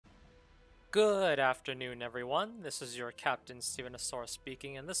Good afternoon, everyone. This is your Captain Stevenosaurus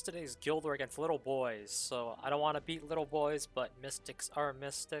speaking, and this today's Guild War against Little Boys. So I don't want to beat Little Boys, but Mystics are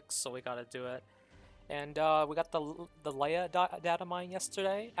Mystics, so we gotta do it. And we got the Leia data mine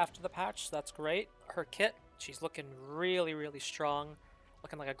yesterday after the patch, so that's great. Her kit, she's looking really strong,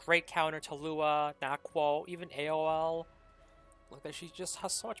 looking like a great counter to Lua, Naquo, even AOL. Look, she just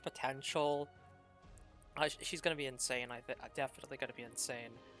has so much potential. She's gonna be insane. Definitely gonna be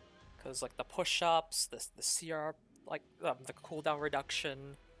insane. Because, like, the push-ups, the CR, like, the cooldown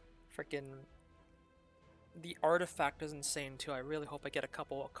reduction, freaking... The artifact is insane, too. I really hope I get a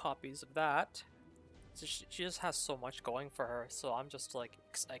couple of copies of that. So she just has so much going for her, so I'm just, like,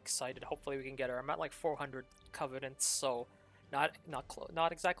 excited. Hopefully we can get her. I'm at, like, 400 covenants, so not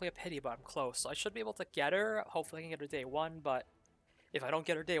exactly a pity, but I'm close. So I should be able to get her. Hopefully I can get her day one, but if I don't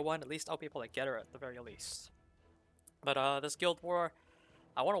get her day one, at least I'll be able to get her at the very least. But, this Guild War...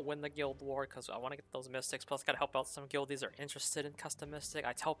 I want to win the Guild War because I want to get those Mystics. Plus, gotta help out some guildies that are interested in custom Mystic.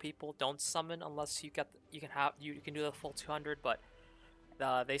 I tell people don't summon unless you can do the full 200, but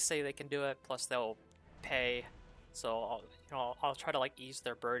they say they can do it. Plus, they'll pay. So I'll try to like ease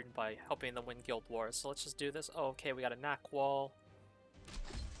their burden by helping them win Guild Wars. So let's just do this. Oh, okay, we got a knack wall.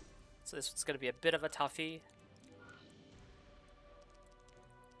 So this is gonna be a bit of a toughie.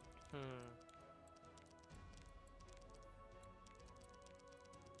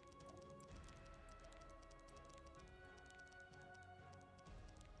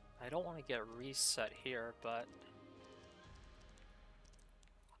 I don't want to get reset here, but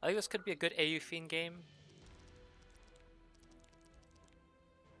I think this could be a good Ayufine game.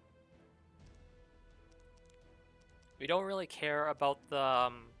 We don't really care about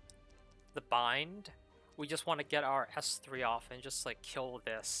the bind. We just want to get our S3 off and just like kill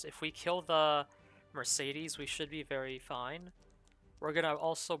this. If we kill the Mercedes, we should be very fine. We're gonna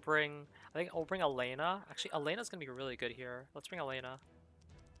also bring, I think I'll bring Elena. Actually, Elena's gonna be really good here. Let's bring Elena.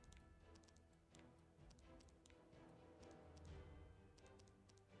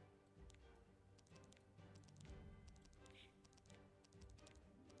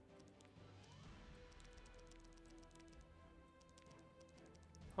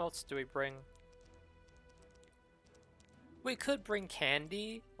 What else do we bring? We could bring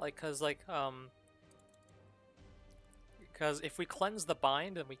Candy, because if we cleanse the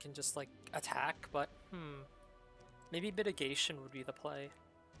bind, then we can just like attack. But maybe mitigation would be the play.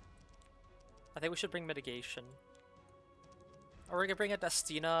 I think we should bring mitigation. Or we're gonna bring a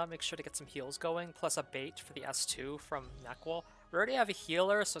Destina, make sure to get some heals going, plus a bait for the S2 from Naquo. We already have a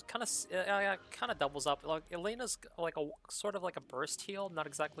healer, so it kind of doubles up. Like Elena's like a sort of like a burst heal, not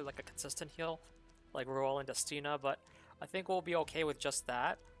exactly like a consistent heal, like Royal and Destina, but I think we'll be okay with just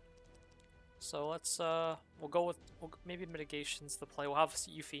that. So let's we'll go with maybe mitigation's the play. We'll have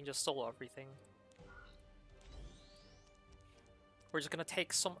Ayufine just solo everything. We're just gonna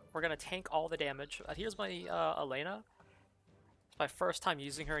take we're gonna tank all the damage. Here's my Elena. It's my first time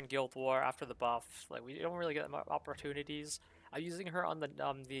using her in Guild War after the buff. Like we don't really get opportunities. I'm using her on the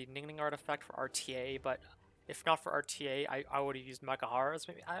Ningning artifact for RTA, but if not for RTA, I would have used Megaharas.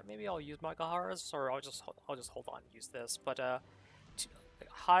 Maybe I'll use Megaharas, or I'll just hold on and use this. But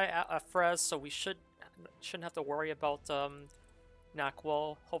high Frez, so we shouldn't have to worry about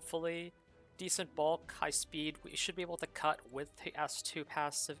Naquo. Hopefully, decent bulk, high speed. We should be able to cut with the S2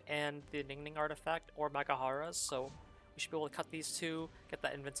 passive and the Ningning artifact or Megaharas. So we should be able to cut these two, get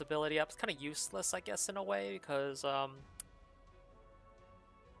that invincibility up. It's kind of useless, I guess, in a way, because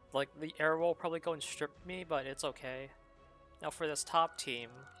like, the arrow will probably go and strip me, but it's okay. Now for this top team...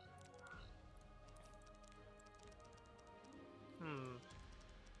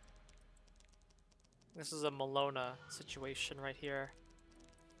 This is a Malona situation right here.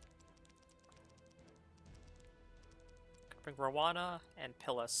 Bring Rowana and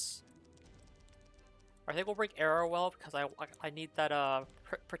Pillis. I think we'll bring Arrowwell because I need that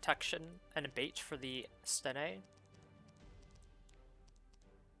protection and a bait for the Stene.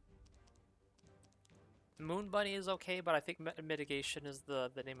 Moon Bunny is okay, but I think mitigation is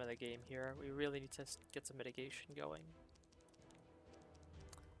the name of the game here. We really need to get some mitigation going.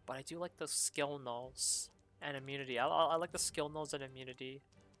 But I do like the skill nulls and immunity. I like the skill nulls and immunity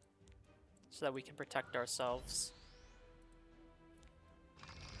so that we can protect ourselves.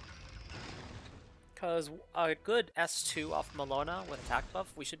 Because a good S2 off Malona with attack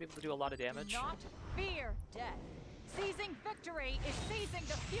buff, we should be able to do a lot of damage. Not fear death. Seizing victory is seizing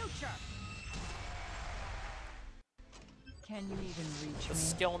the future. Can you even reach The me?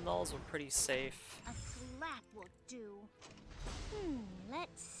 skill nulls were pretty safe. A slap will do.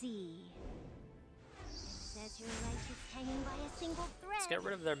 Let's see. Says your life is hanging by a single thread. Let's get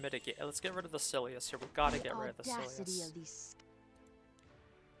rid of their mitigate. Let's get rid of the Silius here. We gotta get rid of the audacity Silius. of these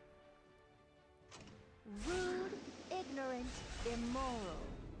rude, ignorant, immoral.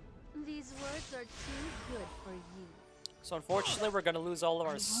 These words are too good for you. So unfortunately, we're gonna lose all of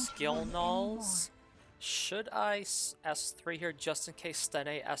our won't skill run nulls. Should I S3 here just in case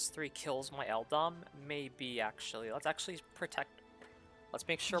Stene S3 kills my Eldom? Maybe actually. Let's actually protect. Let's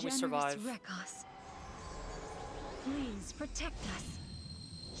make sure we survive. Rekos, please protect us.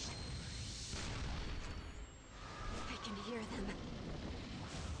 I can hear them.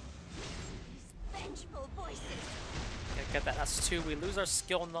 These vengeful voices. Get that S2. We lose our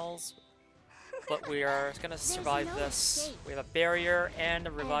skill nulls, but we are gonna survive no this. escape. We have a barrier and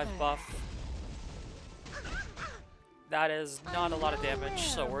a revive Ever. buff. That is not a lot of damage,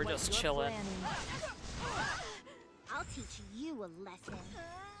 so we're just chilling. I'll teach you a lesson.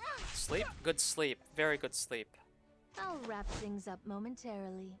 Sleep? Good sleep. Very good sleep. I'll wrap things up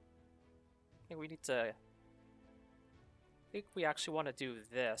momentarily. I think we need to... I think we actually want to do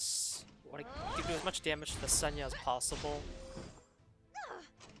this. We want to do as much damage to the Senya as possible.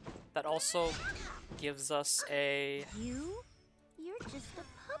 That also gives us a You're just a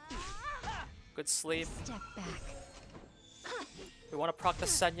puppy. good sleep. Step back. We want to proc the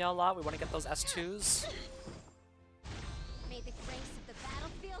Senya a lot. We want to get those S2s. May the grace of the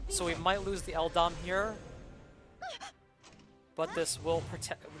battlefield be So we might lose the Eldom here. But this will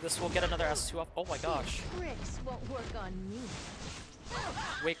protect. This will get another S2 up. Oh my gosh. Tricks won't work on me.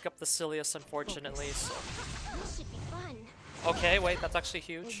 Wake up the Silius, unfortunately. So. This should be fun. Okay, wait, that's actually Is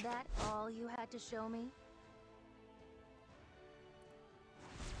huge. that all you had to show me?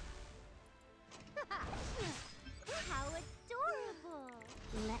 How adorable!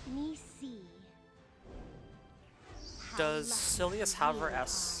 Let me see. How Does lucky Silius have her you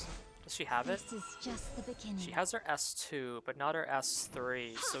S? Does she have are. it? This is just the beginning. She has her S2, but not her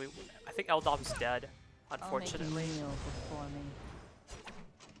S3. So I think Eldom's dead, unfortunately.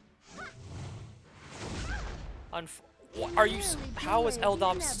 Are you? How is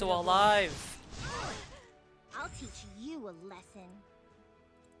Eldom still alive? I'll teach you a lesson.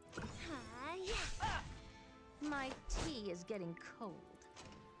 My tea is getting cold.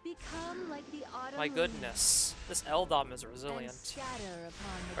 Become like the autumn My goodness, this Eldom is leaves and resilient. scatter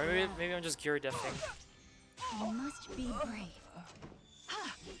upon the Or ground. maybe I'm just gear diffing. You must be brave.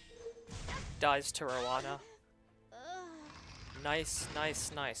 Dies to Rowana. Nice,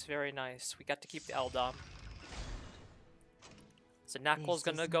 nice, nice. Very nice. We got to keep the Eldom. So Knuckle's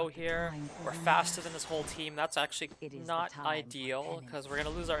gonna go here. We're faster than this whole team. That's actually not ideal because we're gonna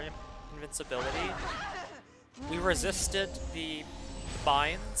lose our invincibility. We resisted the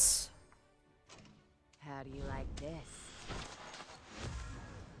binds. How do you like this?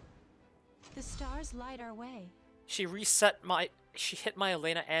 The stars light our way. She reset my... She hit my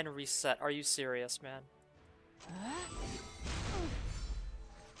Elena and reset. Are you serious, man?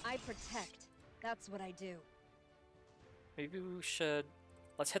 I protect. That's what I do. Maybe we should...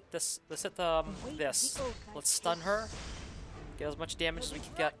 Let's hit this. Let's hit the, this. Let's stun her. Get as much damage as we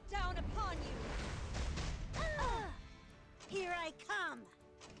can get. Down upon you. Here I come.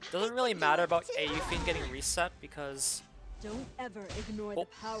 Doesn't really matter about Ayufine getting reset because Don't ever ignore the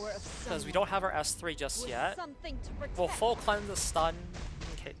power of we someone don't have our S3 just with yet. something to protect. We'll full cleanse the stun.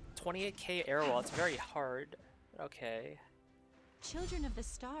 Okay, 28k air wall. It's very hard. Okay. Children of the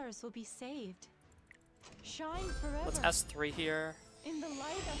stars will be saved. Shine forever Let's S3 here. in the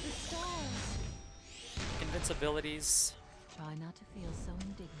light of the stars. Invincibilities. Try not to feel so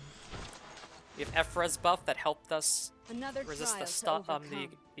indignant. We have Ephra's buff that helped us Another resist trial the to stun.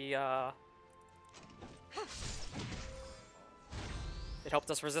 overcome. It helped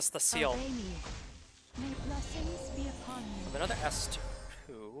us resist the seal. Obey me. May blessings be upon you. Another S2.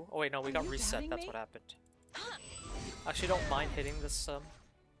 Oh wait, no, we Are got you reset. doubting That's me? what happened. Actually, don't mind hitting this.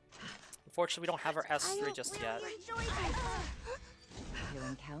 Unfortunately, we don't have our S3 just yet. You'll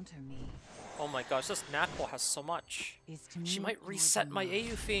encounter me. Oh my gosh, this Knuckle has so much. Is to She me might more reset than my love.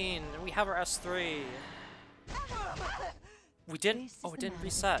 Ayufine, and we have our S3. We didn't. This Oh, is it the didn't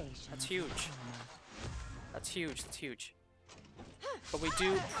reset. manifestation That's of huge. karma. That's huge. That's huge. But we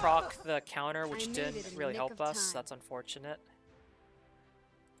do proc the counter, which I made didn't it in the really nick help of us. time. That's unfortunate.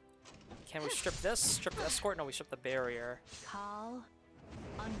 Can we strip this? Strip the escort? No, we strip the barrier. Call,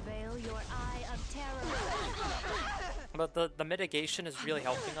 unveil your eye of terror. But the mitigation is really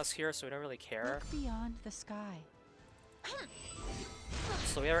helping us here, so we don't really care. Look beyond the sky.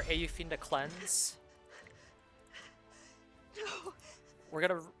 So we have our Ayufine to cleanse. We're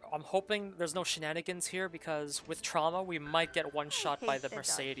gonna... I'm hoping there's no shenanigans here because with trauma we might get one shot by the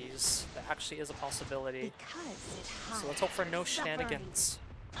Mercedes. That actually is a possibility. So let's hope for no shenanigans.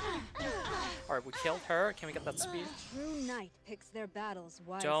 Alright, we killed her. Can we get that speed? True knight picks their battles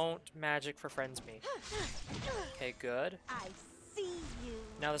wisely. Don't magic for friends me. Okay, good. I see you.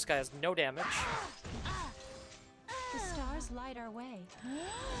 Now this guy has no damage. The stars light our way.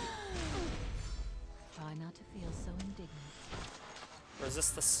 Try not to feel so indignant.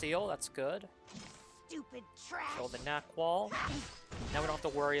 Resist the seal, that's good. Stupid trash. Kill the knack wall. Now we don't have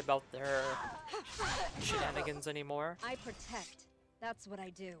to worry about their shenanigans anymore. I protect. That's what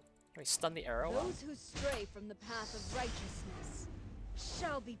I do. Can we stun the arrow? Those who stray from the path of righteousness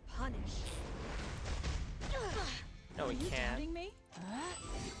shall be punished. No, we can't. Doubting me?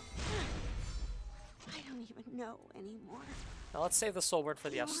 I don't even know anymore. Now let's save the soul word for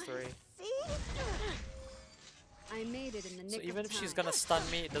the S3. See? I made it in the nick So of even if time. she's gonna stun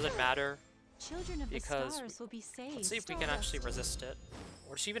me, it doesn't matter. Children of Because the stars will be saved. Let's see if we can actually resist it.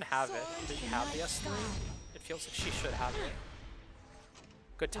 Or does she even have it? Does she have the S3? It feels like she should have it.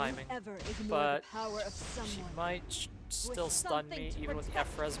 Good timing. Don't ever ignore But the power of she someone. might still stun me something to even with the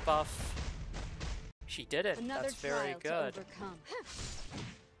protect. FRES buff. She did it. Another That's very trial good. to overcome.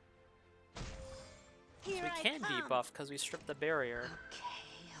 So we can debuff because we stripped the barrier.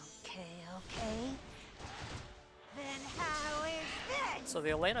 Okay. Then how is this? So the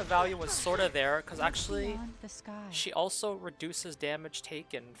Elena value was sort of there because actually Beyond the sky. she also reduces damage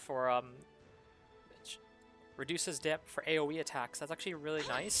taken for reduces depth for AoE attacks. That's actually really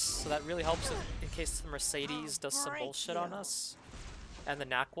nice. So that really helps in case the Mercedes does some bullshit on us. And the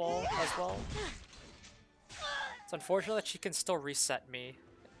knack wall as well. It's unfortunate that she can still reset me.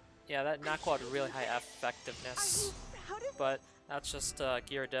 Yeah, that knack wall had really high effectiveness. But that's just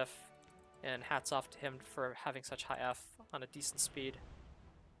gear diff. And hats off to him for having such high F on a decent speed.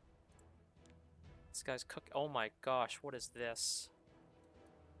 This guy's cook. Oh my gosh, what is this?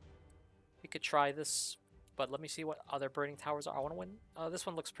 We could try this, but let me see what other burning towers are. I want to win. This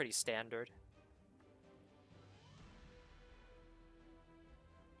one looks pretty standard.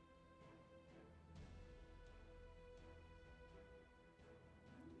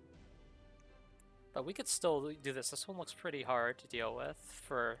 But we could still do this. This one looks pretty hard to deal with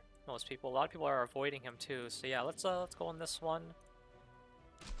for most people. A lot of people are avoiding him too. So yeah, let's go on this one.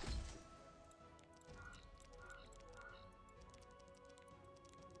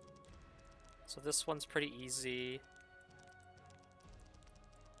 So this one's pretty easy.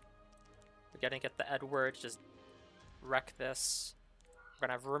 We're gonna get the Edward, just wreck this. We're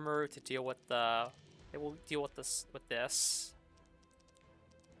gonna have Rimuru to deal with the. It will deal with this.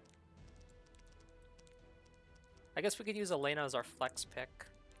 I guess we could use Elena as our flex pick.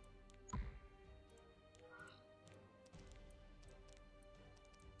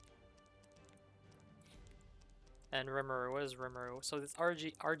 And Rimuru, what is Rimuru? So this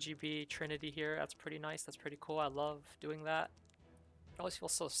RGB Trinity here, that's pretty nice, that's pretty cool, I love doing that. It always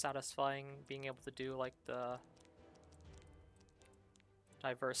feels so satisfying being able to do like the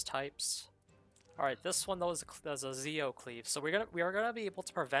diverse types. Alright, this one though is a Zeo cleave, so we are gonna be able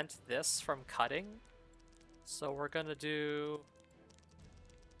to prevent this from cutting. So we're gonna do...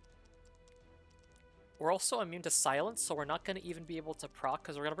 We're also immune to silence, so we're not gonna even be able to proc,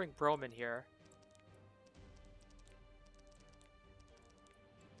 because we're gonna bring Broman here.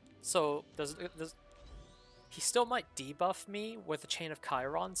 So, he still might debuff me with a Chain of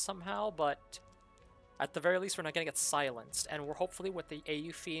Chiron somehow, but at the very least we're not gonna get silenced. And we're hopefully with the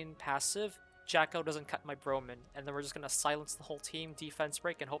Ayufine passive, Jacko doesn't cut my Broman, and then we're just gonna silence the whole team, defense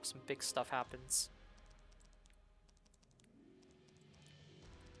break, and hope some big stuff happens.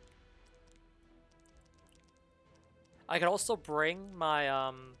 I could also bring my,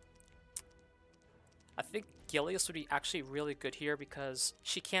 I think Gilius would be actually really good here because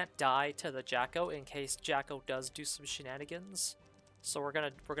she can't die to the Jacko in case Jacko does do some shenanigans. So we're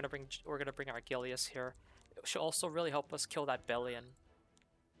gonna bring our Gilius here. She'll also really help us kill that Bellion.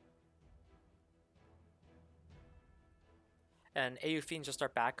 And Ayufine's just our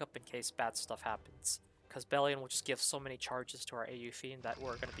backup in case bad stuff happens. Because Bellion will just give so many charges to our Ayufine that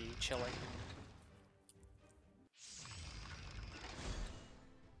we're gonna be chilling.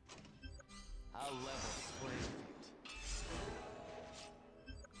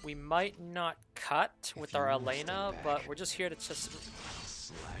 We might not cut with our Elena, but we're just here to just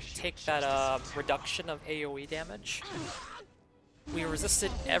take that reduction of AoE damage. We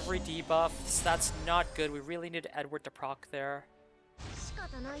resisted every debuff, so that's not good. We really need Edward to proc there.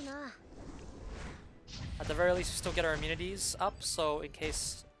 At the very least, we still get our immunities up, so in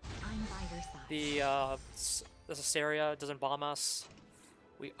case the Asteria doesn't bomb us,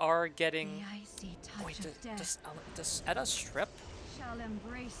 We are getting. The icy touch Wait, of death does Edda strip? shall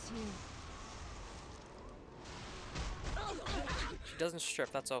embrace you. She doesn't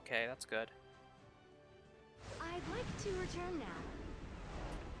strip. That's okay. That's good. I'd like to return now.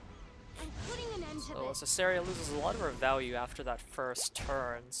 I'm putting an end to So this. Cesaria loses a lot of her value after that first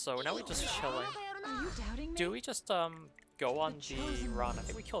turn. So now we're just chilling. Are you doubting me? Do we just go on the chosen run? I ones.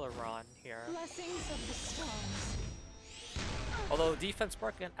 think we kill a run here. Blessings of the stars. Although defense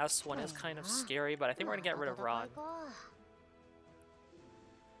break and S1 is kind of scary, but I think we're gonna get rid of Ron.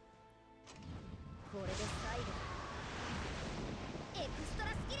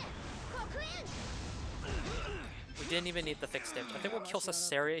 We didn't even need the fixed damage. I think we'll kill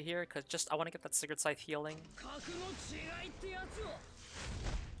Cesaria here, because I want to get that Sigurd Scythe healing.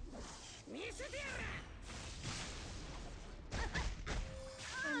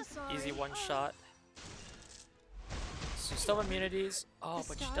 I'm sorry. Easy one shot. So still have immunities. Oh,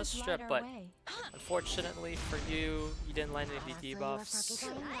 but she does strip, but unfortunately for you, you didn't land any debuffs.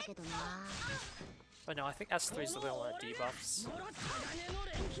 But no, I think S3 is the only one with debuffs.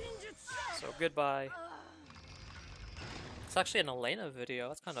 So goodbye. It's actually an Elena video.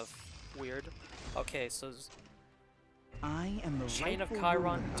 That's kind of weird. Okay, so I am the Chain of rightful Chiron,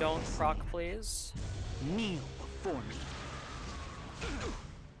 ruler of don't this proc, land. please. Kneel before me.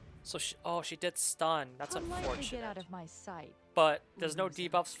 So she did stun. That's Unlikely to get unfortunate. out of my sight. But there's no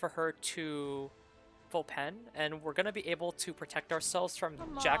debuffs for her to full pen, and we're gonna be able to protect ourselves from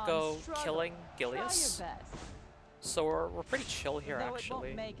Come on, Jacko struggle. killing Try your Gilius. best. So we're pretty chill here, Though it actually.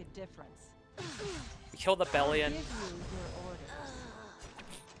 won't make a difference. We kill the I'll Bellion. give you your orders.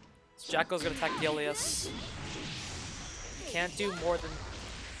 So Jacko's gonna attack Gilius. Can't do more than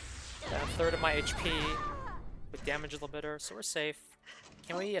a third of my HP with damage limiter, so we're safe.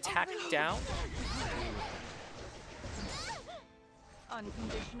 Can we attack down?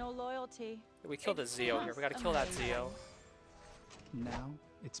 Unconditional loyalty. We killed the Zeo here. We gotta kill that Zeo. Now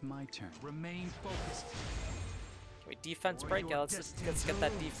it's my turn. Remain focused. Can we defense break? Yeah, let's get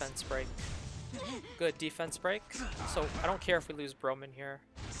that defense break. Good defense break. So I don't care if we lose Broman here.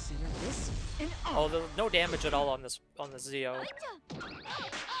 Consider this an Oh, there's no damage at all on the Zeo.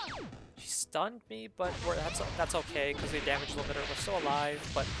 She stunned me, but that's okay because we damage limiter. We're still alive,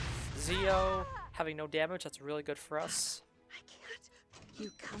 but Zeo having no damage, that's really good for us.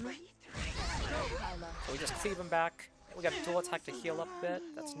 You come right So we just cleave him back. We got a dual attack to heal up a bit.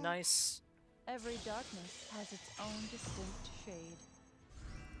 That's nice. Every darkness has its own distinct shade.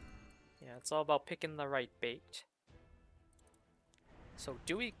 Yeah, it's all about picking the right bait. So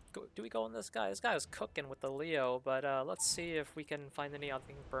do we go on this guy? This guy is cooking with the Leo, but let's see if we can find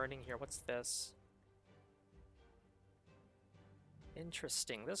anything burning here. What's this?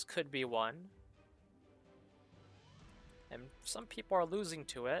 Interesting. This could be one. And some people are losing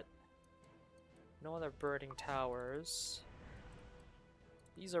to it. No other burning towers.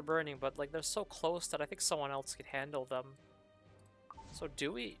 These are burning, but like they're so close that I think someone else could handle them. So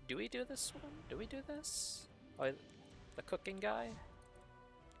do we do this one? Do we do this? Oh, the cooking guy?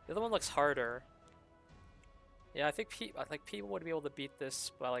 The other one looks harder. Yeah, I think people would be able to beat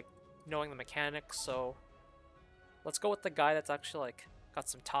this by like knowing the mechanics, so let's go with the guy that's actually like got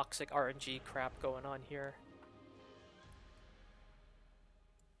some toxic RNG crap going on here.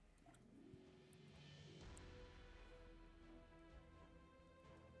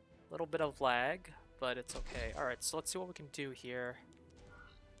 Little bit of lag, but it's okay. Alright, so let's see what we can do here.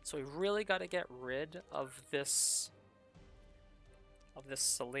 So we really got to get rid of this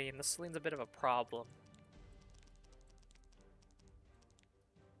Selene. This Selene's a bit of a problem.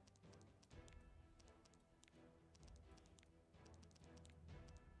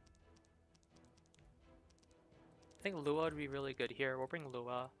 I think Lua would be really good here. We'll bring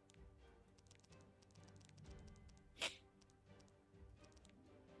Lua.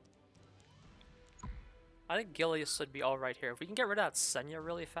 I think Gilius would be alright here. If we can get rid of that Senya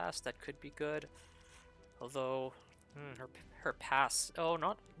really fast, that could be good. Although, her pass. Oh,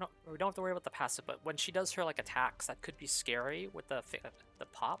 not we don't have to worry about the passive, but when she does her like attacks, that could be scary with the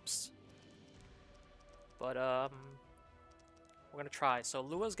pops. But we're gonna try. So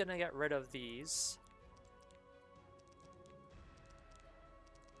Lua's gonna get rid of these.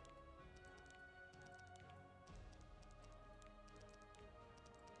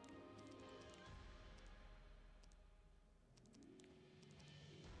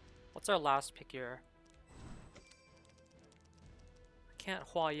 What's our last pick here? I can't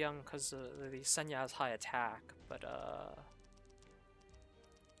Hua Young because the Senya has high attack, but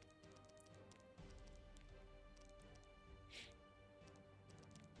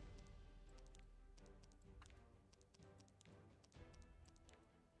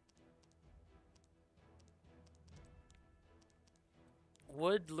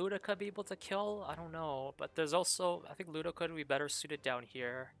Would Ludica be able to kill? I don't know, but there's also, I think Ludica would be better suited down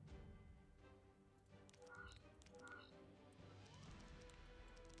here.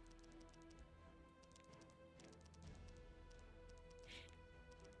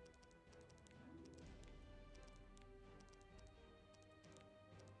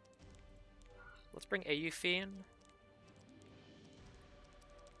 Let's bring Ayufine.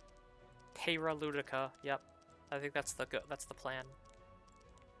 Hera Ludica. Yep. I think that's the plan.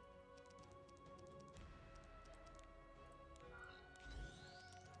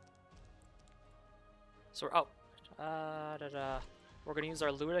 So we're gonna use our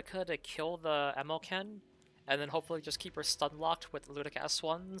Ludica to kill the Emoken, and then hopefully just keep her stun locked with Ludica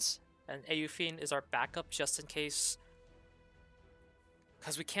S1s. And Ayufine is our backup just in case.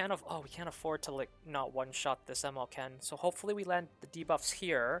 Because we can't afford to like not one-shot this Emoken. So hopefully we land the debuffs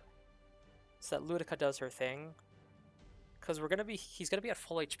here, so that Ludica does her thing. Because he's gonna be at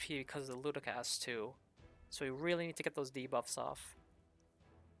full HP because of the Ludica S2. So we really need to get those debuffs off.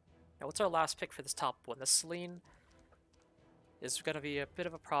 Now what's our last pick for this top one? The Selene is gonna be a bit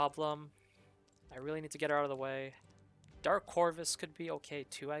of a problem. I really need to get her out of the way. Dark Corvus could be okay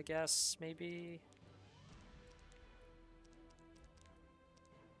too, I guess, maybe.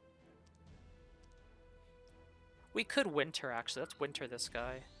 We could Winter, actually. Let's Winter this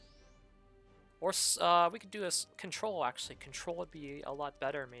guy. Or we could do this Control, actually. Control would be a lot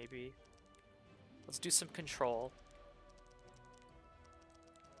better, maybe. Let's do some Control.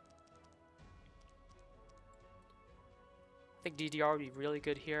 I think DDR would be really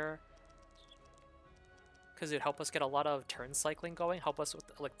good here. Because it'd help us get a lot of turn cycling going. Help us with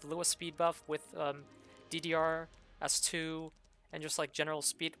like the Lewis speed buff with DDR, S2, and just like general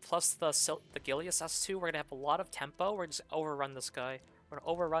speed. Plus the Gilius S2. We're going to have a lot of tempo. We're just overrun this guy. We're going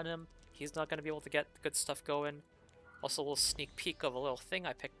to overrun him. He's not going to be able to get good stuff going. Also a little sneak peek of a little thing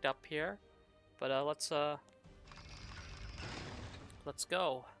I picked up here. But let's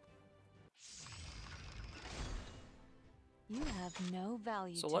go. You have no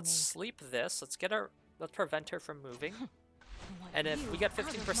value. So to let's me. sleep this. Let's prevent her from moving. Want And if you we get out of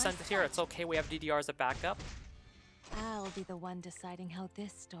 15% my here, sight. it's okay. We have DDR as a backup. I'll be the one deciding how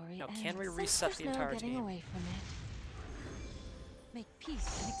this story Now, ends. can we since reset there's the no entire getting team? away from it. Make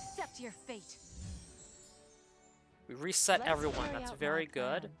peace and accept your fate. We reset Let's everyone. carry That's out very my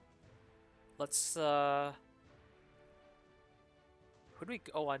good. plan. Let's who do we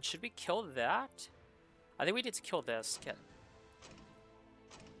go on? Should we kill that? I think we need to kill this.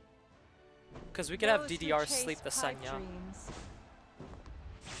 Because we could have Those who DDR chase sleep the pipe Senya. dreams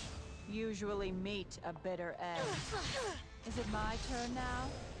usually meet a bitter end. Is it my turn now?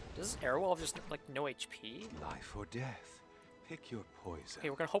 Does Airwolf just like no HP? Life or death. Pick your poison. Okay,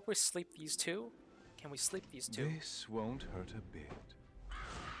 we're gonna hope we sleep these two. Can we sleep these two? This won't hurt a bit.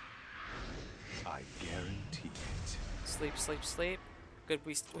 I guarantee it. Sleep, sleep, sleep. Good.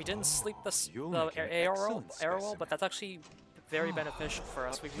 We didn't sleep you'll the make an Airwolf, excellent but that's actually very beneficial for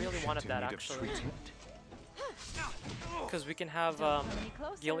us. We really wanted that actually, because we can have Don't come any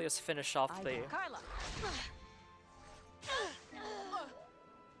closer. Gilius finish off I the will. Carla.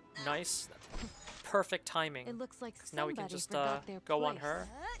 nice, perfect timing. It looks like Now we can somebody just forgot their go on place. her.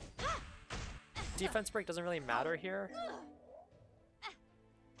 Defense break doesn't really matter here.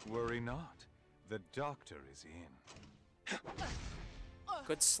 Worry not. The doctor is in.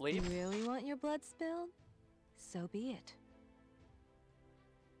 Good sleep. You really want your blood spilled? So be it.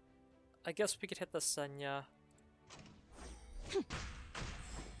 I guess we could hit the Senya.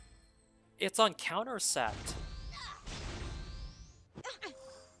 It's on counter set.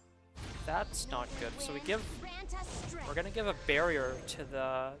 That's not good. So we're gonna give a barrier to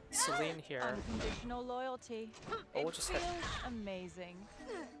the Selene here. Unconditional loyalty. Oh, It we'll just hit. feels amazing.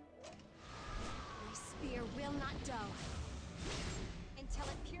 My spear will not dull until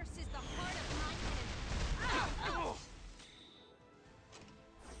it pierces the heart of my enemy.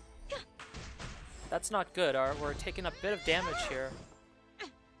 That's not good. We're taking a bit of damage here.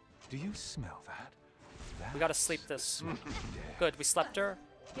 Do you smell that? We gotta sleep this. Death. Good, we slept her.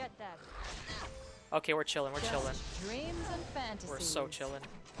 Get that. Okay, we're chilling, we're chilling. Just dreams and fantasies. We're so chilling.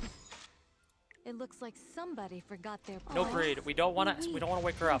 It looks like somebody forgot their No place. greed. We don't wanna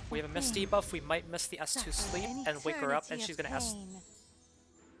wake her up. We have a missed debuff. We might miss the S2 sleep An and wake her up, and eternity she's of gonna S. pain.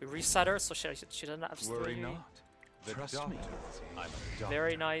 We reset her so she doesn't have Worry S3. not. The Trust doctor me. is in. I'm a doctor.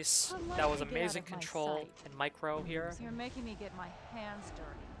 Very nice. I'd like That was to get amazing out of my control sight. and micro here. You're making me get my hands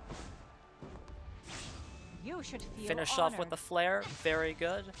dirty. You should feel Finish off with honored. the flare. Very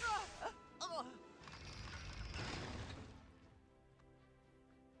good.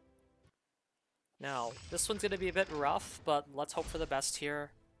 Now, this one's gonna be a bit rough, but let's hope for the best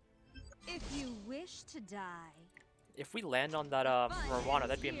here. If you wish to die, If we land on that Rowena,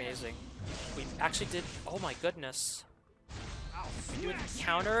 that'd be amazing. We actually did. Oh my goodness. We do it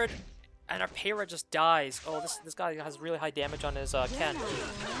countered, and our Payra just dies. Oh, this guy has really high damage on his Ken.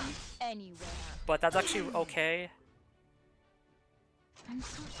 Anywhere. But that's actually okay. I'm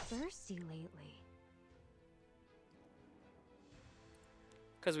so thirsty lately.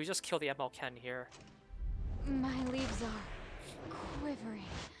 Because we just killed the ML Ken here. My leaves are quivering.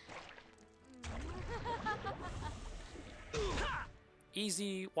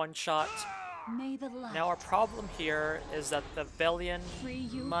 Easy one shot. May the light Now our problem here is that the Bellion free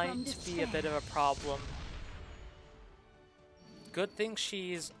you might from be a bit of a problem. Good thing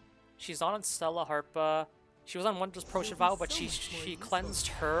she's not on Stella Harpa. She was on Wondrous Potion Vial, but she cleansed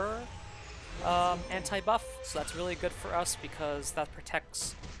her anti-buff, so that's really good for us because that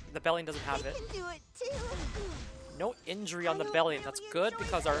protects the Bellion doesn't have it. Do it too. No injury on the Bellion. That's good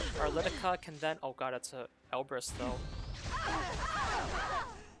because our Litica can then. Oh god, it's a Elbrus though.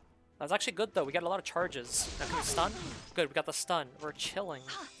 That's actually good though. We got a lot of charges. Now can we stun? Good, we got the stun. We're chilling.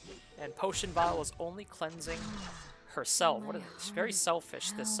 And Potion Vial is only cleansing herself. What is it's very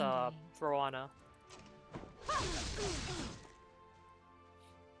selfish, this Rowena.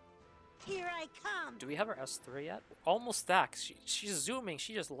 Here I come. Do we have her S3 yet? Almost that. 'Cause she's zooming.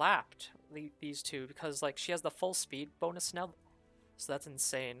 She just lapped these two because like she has the full speed bonus now. So that's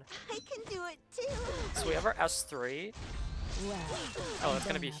insane. I can do it too. So we have our S3. Oh, that's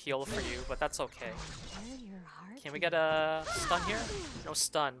gonna be a heal for you, but that's okay. Can we get a stun here? No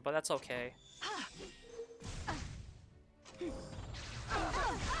stun, but that's okay.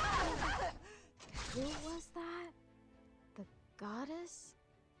 Who was that? The goddess?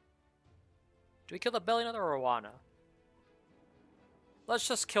 Do we kill the Bellion or the Rowena? Let's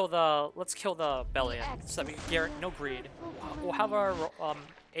just kill the Bellion. So that we get no greed. We'll have our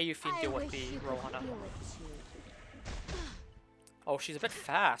Ayufine deal with the Rowena. Oh, she's a bit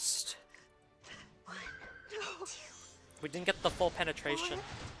fast. We didn't get the full penetration.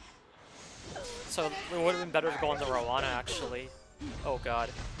 So it would have been better to go on the Rowena actually. Oh god.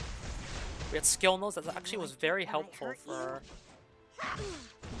 We had skill nodes that actually was very helpful for her.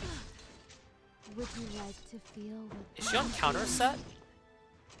 Would you like to feel what Is she on counter set?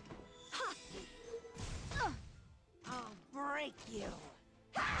 I'll break you.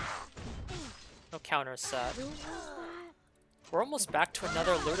 No counter set. Who was that? We're almost back to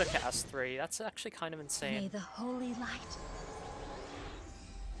another Ludica S3. That's actually kind of May insane. the holy light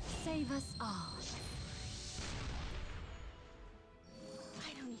save us all.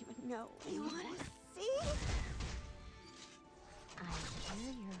 I don't even know. You want to see? I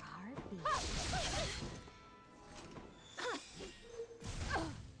hear your heartbeat.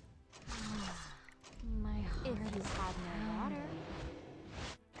 My heart if you had no water,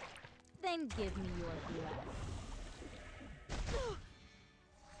 then give me your blood.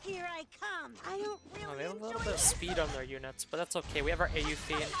 Here I come. I don't really Oh, they have a little enjoy bit of speed on their units, but that's okay. We have our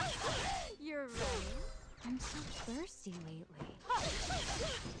Ayufine. You're right. I'm so thirsty lately.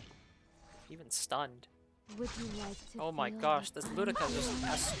 Even stunned. Would you like to Oh my feel gosh, what this I'm Ludica just feeling?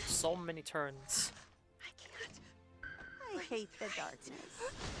 has so many turns. I can't. I hate the darkness.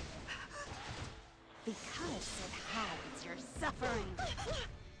 Because it hides your suffering.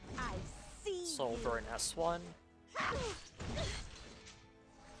 I see Soul you. Burn S1.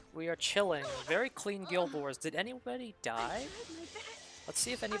 We are chilling. Very clean guild wars. Did anybody die? Let's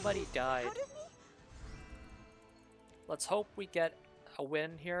see if anybody died. Let's hope we get a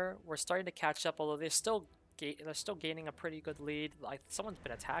win here. We're starting to catch up, although they're still gaining a pretty good lead. Like someone's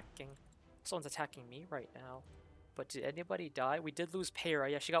attacking me right now. But did anybody die? We did lose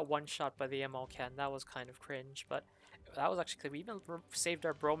Payra. Yeah, she got one shot by the ML Ken. That was kind of cringe, but that was actually we even saved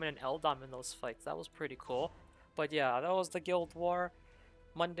our Broman and Eldom in those fights. That was pretty cool. But yeah, that was the guild war.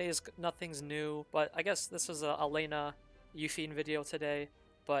 Mondays, nothing's new, but I guess this is a Elena Ayufine video today,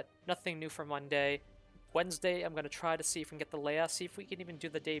 but nothing new for Monday. Wednesday, I'm going to try to see if we can get the Leia, see if we can even do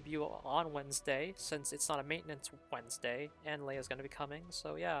the debut on Wednesday, since it's not a maintenance Wednesday, and Leia's going to be coming,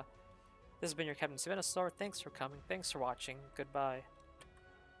 so yeah. This has been your Captain Steven. Thanks for coming, thanks for watching, goodbye.